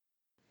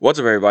What's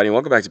up, everybody?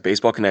 Welcome back to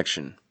Baseball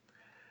Connection.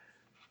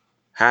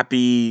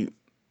 Happy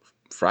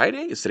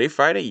Friday? Is today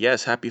Friday?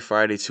 Yes, happy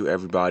Friday to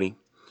everybody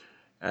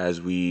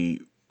as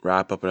we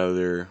wrap up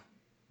another,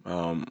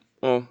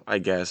 I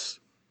guess,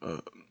 a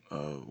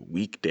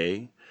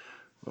weekday,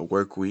 a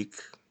work week.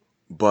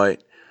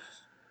 But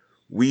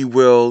we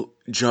will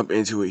jump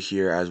into it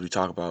here as we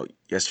talk about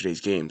yesterday's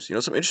games.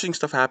 Some interesting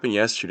stuff happened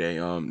yesterday.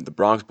 The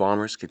Bronx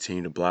Bombers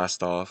continue to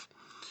blast off.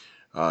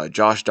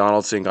 Josh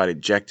Donaldson got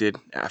ejected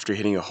after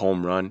hitting a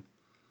home run.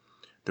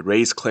 The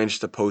Rays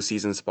clinched a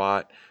postseason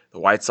spot. The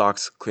White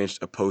Sox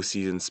clinched a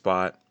postseason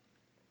spot.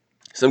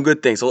 Some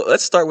good things. So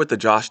let's start with the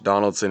Josh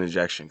Donaldson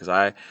ejection because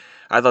I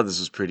thought this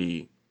was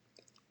pretty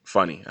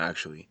funny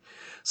actually.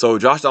 So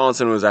Josh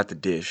Donaldson was at the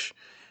dish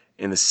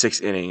in the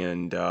sixth inning,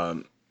 and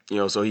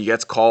so he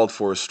gets called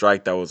for a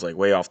strike that was like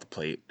way off the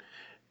plate,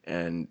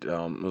 and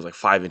it was like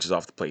 5 inches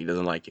off the plate. He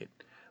doesn't like it.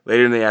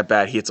 Later in the at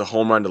bat, he hits a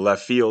home run to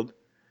left field,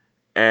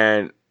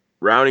 and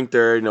rounding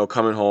third,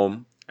 coming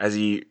home as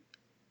he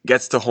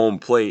gets to home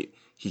plate,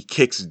 he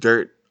kicks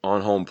dirt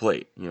on home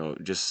plate,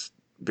 just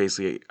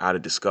basically out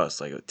of disgust,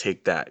 like a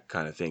take that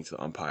kind of thing to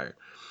the umpire.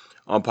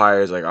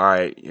 Umpire is like, all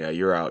right, yeah,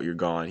 you're out, you're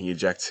gone. He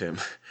ejects him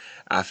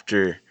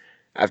after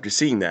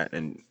seeing that,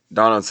 and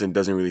Donaldson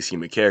doesn't really seem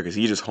to care because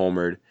he just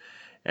homered,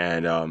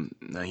 and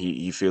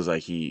he feels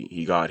like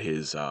he got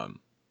his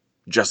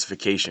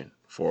justification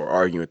for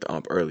arguing with the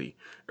ump earlier,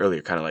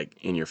 kind of like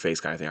in your face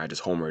kind of thing. I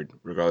just homered,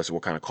 regardless of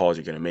what kind of calls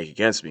you're gonna make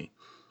against me.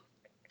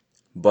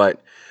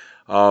 But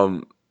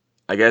um,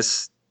 I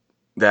guess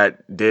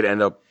that did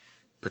end up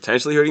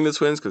potentially hurting the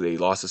Twins because they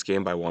lost this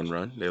game by 1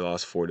 run. They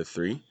lost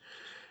 4-3,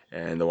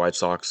 and the White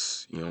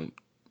Sox,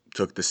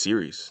 took the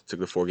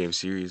 4-game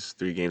series,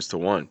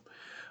 3-1.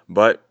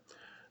 But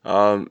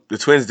the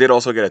Twins did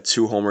also get a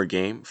 2-homer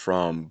game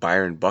from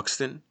Byron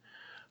Buxton,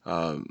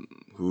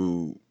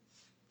 who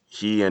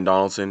he and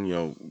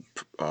Donaldson,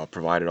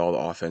 provided all the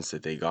offense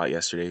that they got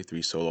yesterday.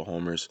 3 solo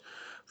homers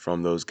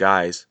from those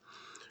guys.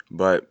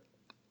 But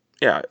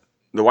yeah,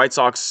 the White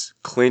Sox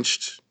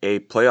clinched a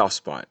playoff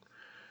spot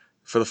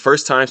for the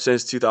first time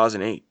since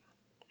 2008.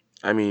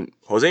 I mean,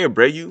 Jose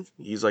Abreu,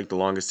 he's like the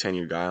longest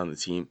tenured guy on the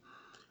team.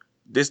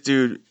 This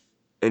dude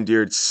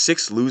endured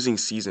 6 losing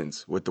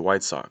seasons with the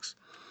White Sox.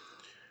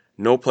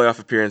 No playoff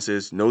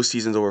appearances, no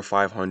seasons over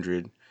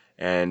 500,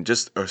 and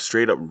just a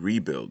straight up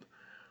rebuild.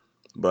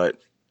 But,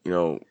 you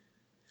know,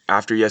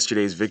 after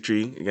yesterday's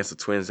victory against the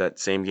Twins, that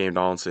same game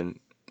Donaldson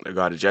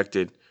got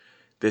ejected,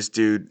 this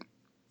dude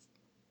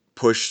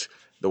pushed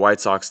the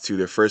White Sox to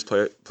their first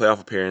playoff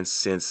appearance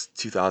since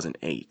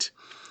 2008.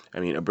 I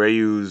mean,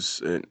 Abreu's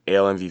an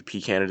AL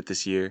MVP candidate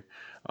this year.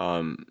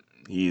 Um,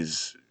 he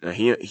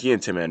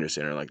and Tim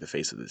Anderson are like the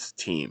face of this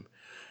team,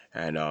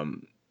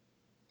 and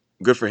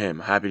good for him.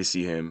 Happy to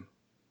see him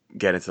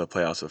get into the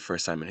playoffs for the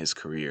first time in his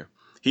career.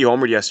 He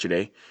homered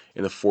yesterday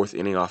in the fourth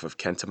inning off of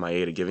Kenta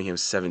Maeda, giving him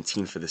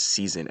 17 for the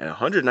season and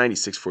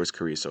 196 for his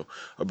career. So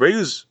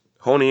Abreu's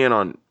honing in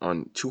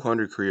on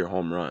 200 career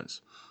home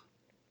runs.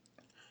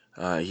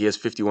 He has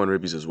 51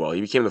 ribbies as well.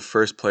 He became the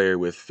first player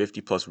with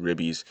 50-plus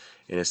ribbies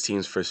in his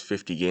team's first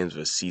 50 games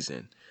of a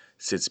season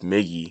since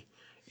Miggy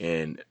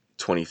in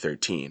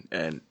 2013.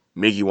 And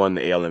Miggy won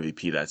the AL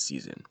MVP that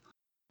season.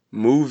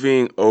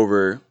 Moving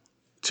over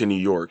to New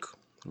York,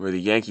 where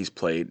the Yankees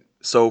played.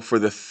 So for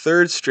the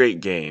third straight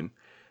game,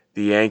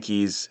 the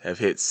Yankees have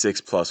hit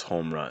 6-plus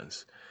home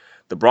runs.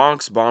 The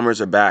Bronx Bombers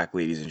are back,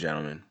 ladies and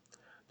gentlemen.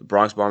 The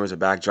Bronx Bombers are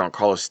back.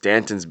 Giancarlo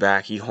Stanton's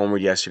back. He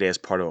homered yesterday as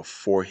part of a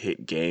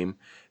 4-hit game.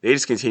 They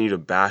just continue to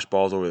bash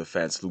balls over the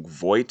fence. Luke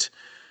Voigt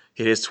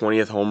hit his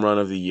 20th home run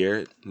of the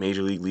year,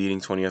 Major League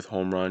leading 20th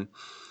home run.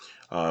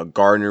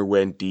 Gardner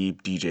went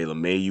deep. DJ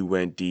LeMahieu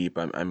went deep.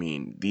 I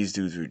mean, these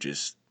dudes were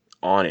just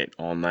on it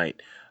all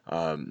night.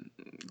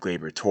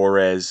 Gleyber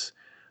Torres.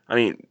 I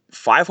mean,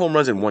 5 home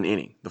runs in 1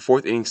 inning. The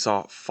fourth inning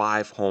saw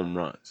 5 home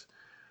runs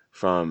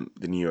from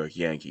the New York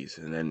Yankees.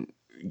 And then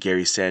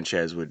Gary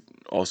Sanchez would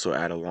also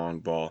add a long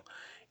ball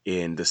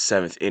in the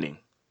 7th inning.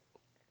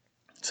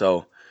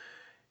 So,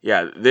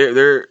 yeah,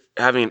 they're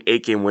having an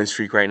 8-game win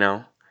streak right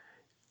now.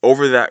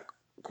 Over that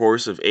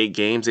course of 8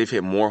 games, they've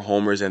hit more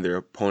homers than their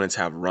opponents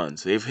have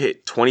runs. They've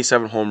hit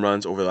 27 home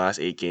runs over the last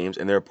 8 games,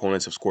 and their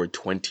opponents have scored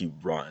 20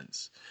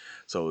 runs.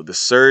 So the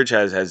surge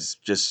has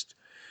just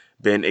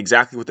been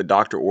exactly what the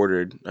doctor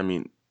ordered. I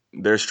mean,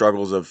 their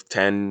struggles of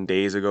 10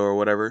 days ago or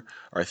whatever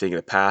are, I think, in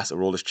the past.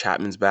 Aroldis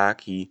Chapman's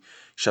back. He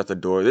shut the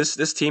door.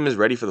 This team is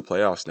ready for the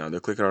playoffs now. They're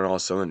clicking on all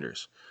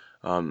cylinders.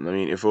 I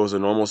mean, if it was a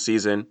normal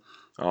season,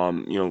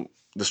 the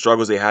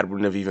struggles they had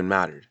wouldn't have even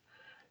mattered.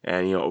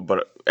 And,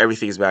 but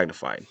everything is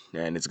magnified.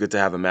 And it's good to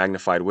have a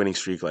magnified winning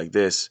streak like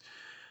this.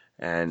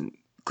 And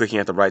clicking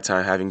at the right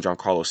time, having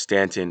Giancarlo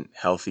Stanton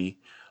healthy.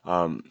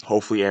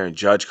 Hopefully Aaron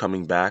Judge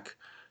coming back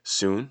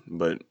soon,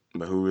 but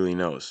who really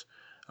knows?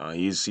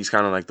 He's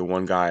kind of like the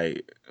one guy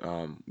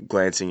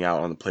glancing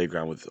out on the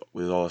playground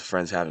with all his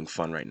friends having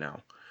fun right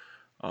now.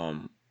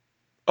 Um,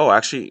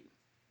 actually,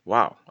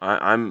 wow,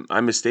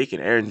 I'm mistaken.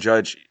 Aaron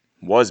Judge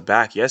was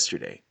back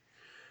yesterday.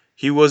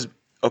 He was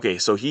Okay,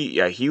 so he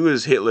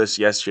was hitless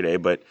yesterday,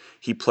 but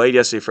he played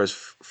yesterday for his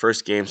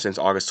first game since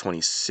August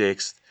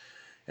 26th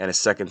and his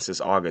second since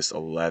August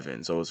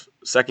 11th. So it was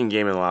second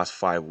game in the last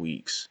 5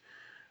 weeks.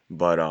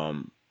 But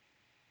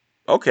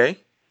okay,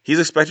 he's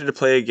expected to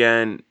play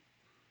again.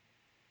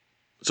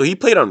 So he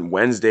played on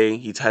Wednesday.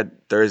 He's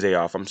had Thursday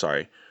off. I'm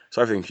sorry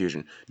for the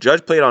confusion.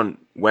 Judge played on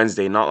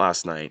Wednesday, not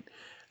last night.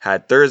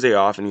 Had Thursday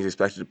off, and he's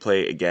expected to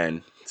play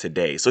again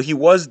today. So he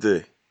was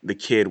the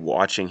kid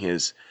watching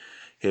his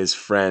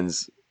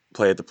friends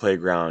play at the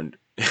playground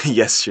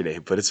yesterday,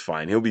 but it's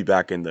fine. He'll be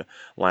back in the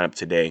lineup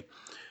today.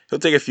 He'll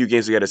take a few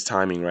games to get his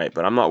timing right,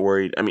 but I'm not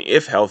worried. I mean,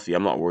 if healthy,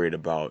 I'm not worried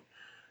about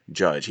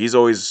Judge. He's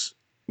always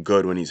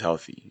good when he's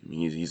healthy. I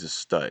mean, he's a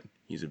stud.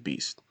 He's a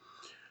beast.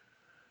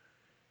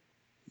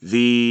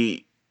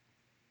 The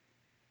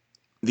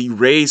the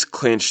Rays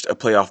clinched a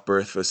playoff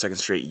berth for the second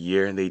straight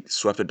year. They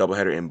swept a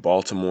doubleheader in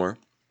Baltimore.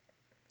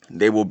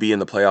 They will be in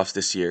the playoffs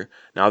this year.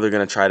 Now they're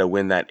going to try to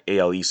win that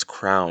AL East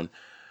crown.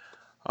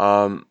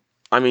 Um,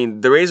 I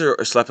mean, the Rays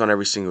are slept on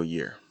every single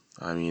year.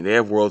 I mean, they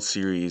have World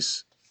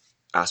Series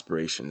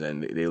aspirations,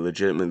 and they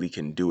legitimately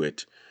can do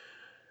it.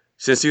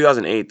 Since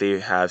 2008, they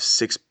have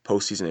 6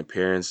 postseason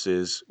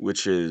appearances,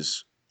 which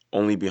is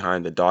only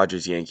behind the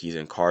Dodgers, Yankees,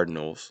 and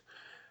Cardinals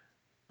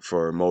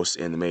for most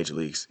in the major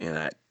leagues in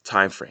that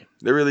time frame.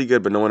 They're really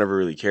good, but no one ever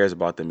really cares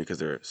about them because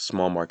they're a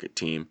small market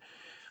team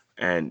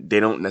and they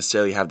don't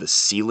necessarily have the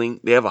ceiling.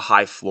 They have a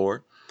high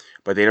floor,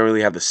 but they don't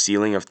really have the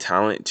ceiling of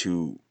talent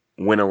to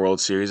win a World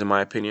Series, in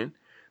my opinion.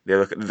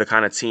 They're the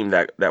kind of team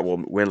that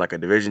will win like a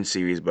division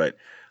series, but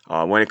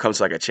when it comes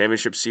to like a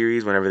championship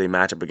series, whenever they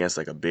match up against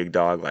like a big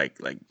dog, like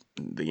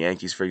the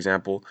Yankees, for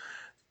example,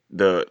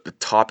 the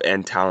top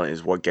end talent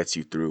is what gets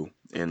you through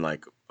in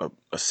like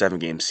a 7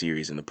 game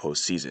series in the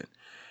postseason,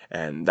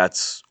 and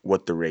that's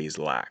what the Rays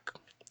lack,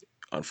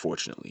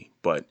 unfortunately.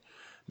 But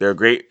they're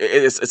great.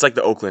 It's like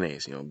the Oakland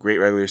A's, great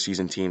regular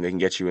season team. They can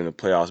get you in the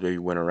playoffs, maybe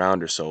win a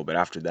round or so, but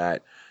after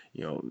that,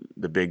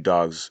 the big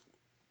dogs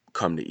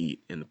come to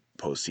eat in the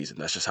postseason.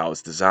 That's just how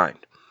it's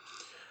designed.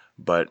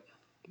 But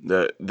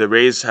the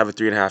Rays have a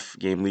 3.5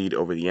 game lead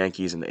over the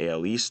Yankees in the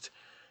AL East,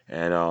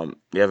 and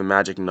they have a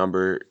magic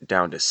number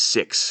down to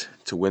 6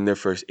 to win their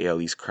first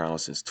AL East crown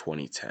since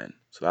 2010.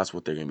 So that's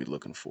what they're going to be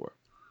looking for.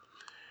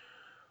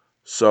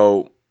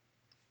 So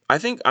I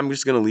think I'm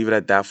just going to leave it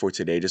at that for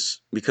today,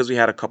 just because we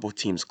had a couple of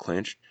teams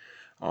clinched.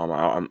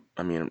 I'm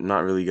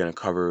not really going to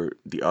cover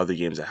the other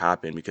games that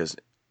happened because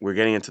we're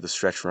getting into the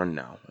stretch run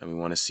now, and we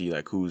want to see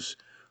like who's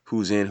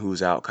in,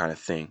 who's out, kind of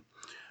thing,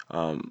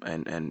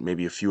 and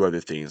maybe a few other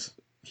things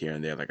here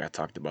and there, like I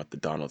talked about the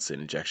Donaldson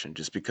injection,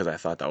 just because I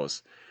thought that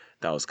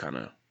was kind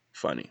of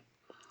funny.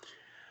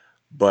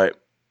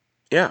 But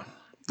yeah,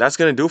 that's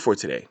gonna do it for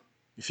today.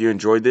 If you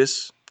enjoyed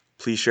this,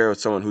 please share with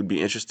someone who'd be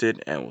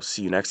interested, and we'll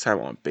see you next time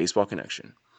on Baseball Connection.